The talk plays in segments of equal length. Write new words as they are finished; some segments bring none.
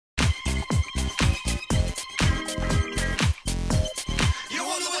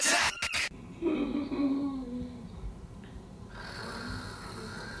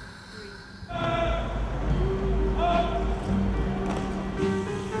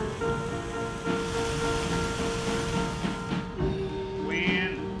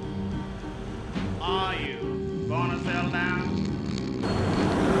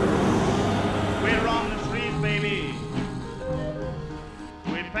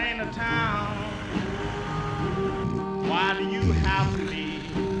paint of town. Why do you have to be?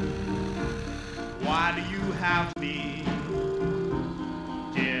 Why do you have to be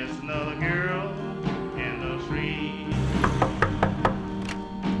just another girl in the street?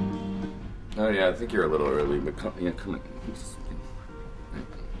 Oh yeah, I think you're a little early, but come in.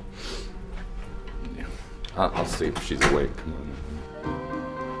 Yeah. I'll see if she's awake. Come on.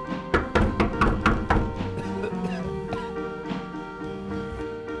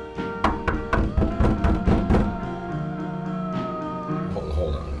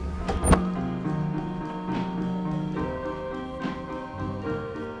 Hold on.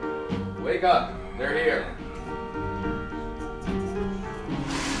 Wake up! They're here.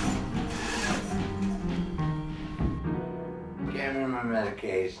 Give me my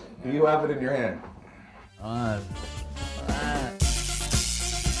medication. You have it in your hand.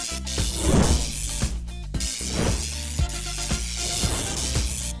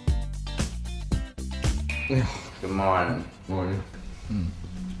 Good morning. Morning.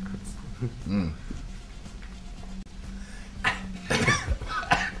 Good morning.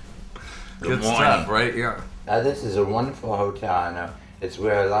 stuff, right? Yeah. This is a wonderful hotel. I know it's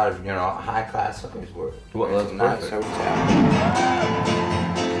where a lot of high class hookers work. Well, It's that's a nice perfect. hotel.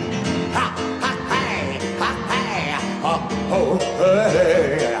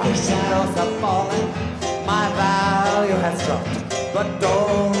 The shadows are falling, my value has dropped, but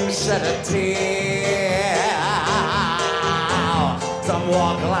don't shed a tear. Some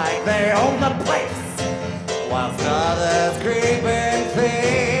walk like they own the place, whilst others creep in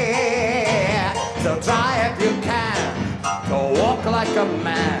fear. So try if you can to walk like a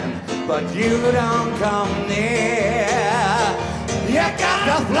man, but you don't come near. You got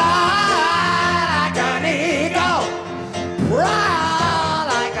to fly like an eagle, prowl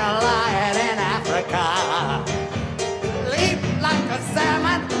like a lion in Africa, leap like a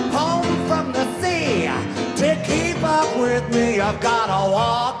salmon home from the sea. To keep up with me, you've gotta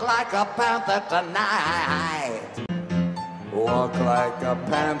walk like a panther tonight. Walk like a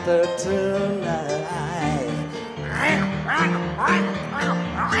panther tonight.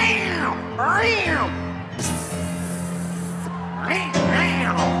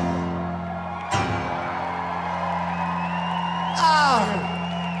 Oh,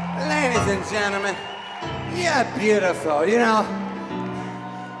 ladies and gentlemen, you're beautiful.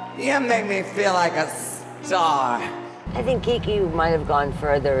 You make me feel like a star. I think Kiki might have gone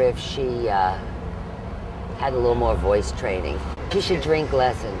further if she had a little more voice training. She should drink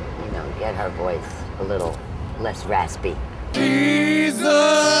less and, get her voice a little less raspy. Jesus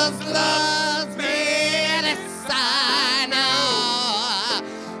loves me, this I know.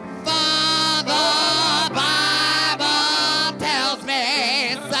 For the Bible tells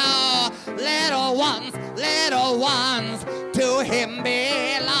me so. Little ones, to him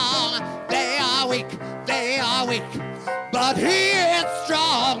belong. They are weak, but he is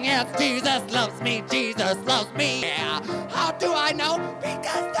strong. Yes, Jesus loves me, yeah. How do I know?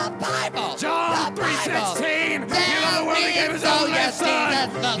 Because the Bible. John 3:16. The one that gave his own life,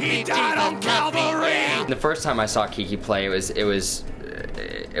 son. He died on Calvary. The first time I saw Kiki play, it was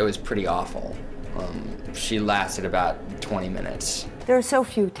pretty awful. She lasted about 20 minutes. There are so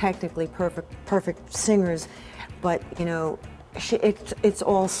few technically perfect singers, but it's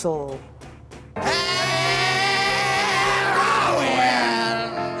all soul.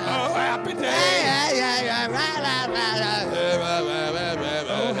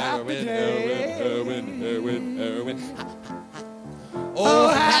 Oh,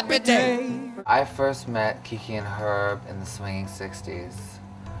 happy day. I first met Kiki and Herb in the swinging 60s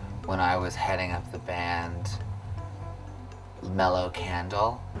when I was heading up the band Mellow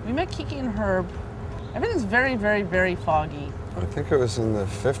Candle. We met Kiki and Herb. Everything's very, very, very foggy. I think it was in the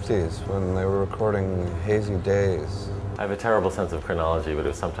 50s when they were recording Hazy Days. I have a terrible sense of chronology, but it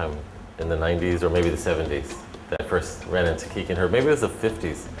was sometime in the 90s or maybe the 70s that I first ran into Kiki and Herb. Maybe it was the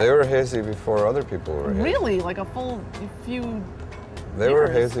 50s. They were hazy before other people were hazy. Really? Like a full few They years. were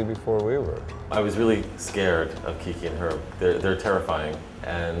hazy before we were. I was really scared of Kiki and Herb. They're terrifying.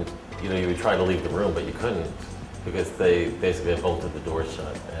 And you would try to leave the room, but you couldn't because they basically had bolted the doors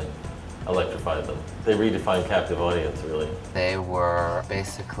shut and electrified them. They redefined captive audience, really. They were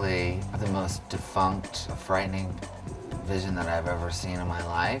basically the most defunct, frightening vision that I've ever seen in my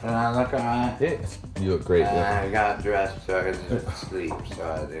life. And I look around. Yes. You look great. I got dressed so I could just sleep,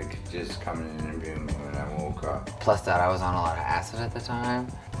 so they could just come in and interview me when I woke up. Plus that I was on a lot of acid at the time.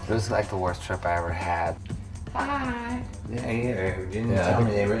 It was like the worst trip I ever had. Hi. Yeah, you didn't tell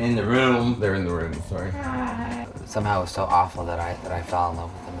me they were in the room. They're in the room, sorry. Hi. Somehow it was so awful that I fell in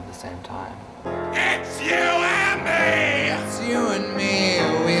love with them at the same time. It's you and me. It's you and me.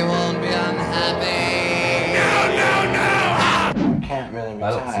 We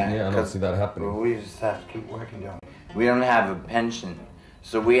see that happening. We just have to keep working, don't we? We don't have a pension,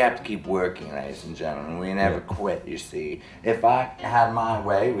 so we have to keep working, ladies and gentlemen. We never quit, you see. If I had my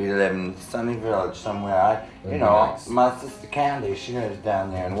way, we live in Sunny Village somewhere. My sister Candy, she lives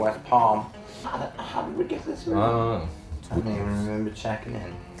down there in West Palm. How did we get this? I don't know. I don't even remember checking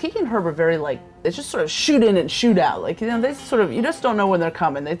in. Kiki and Herb are very they just sort of shoot in and shoot out. They sort of, you just don't know when they're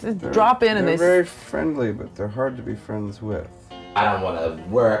coming. They just drop in and they're very friendly, but they're hard to be friends with. I don't want to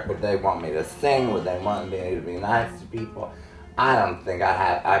work, but they want me to sing, but they want me to be nice to people. I don't think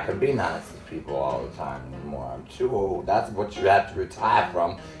I can be nice to people all the time anymore. I'm too old. That's what you have to retire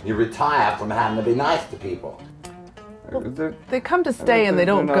from. You retire from having to be nice to people. Well, they come to stay and they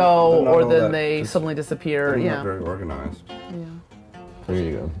don't go, or then they suddenly disappear. They're not very organized. Yeah. There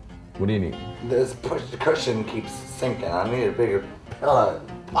you go. What do you need? This cushion keeps sinking. I need a bigger pillow.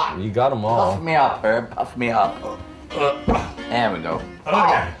 You got them all. Puff me up, Herb. Puff me up. There we go.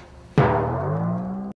 Okay.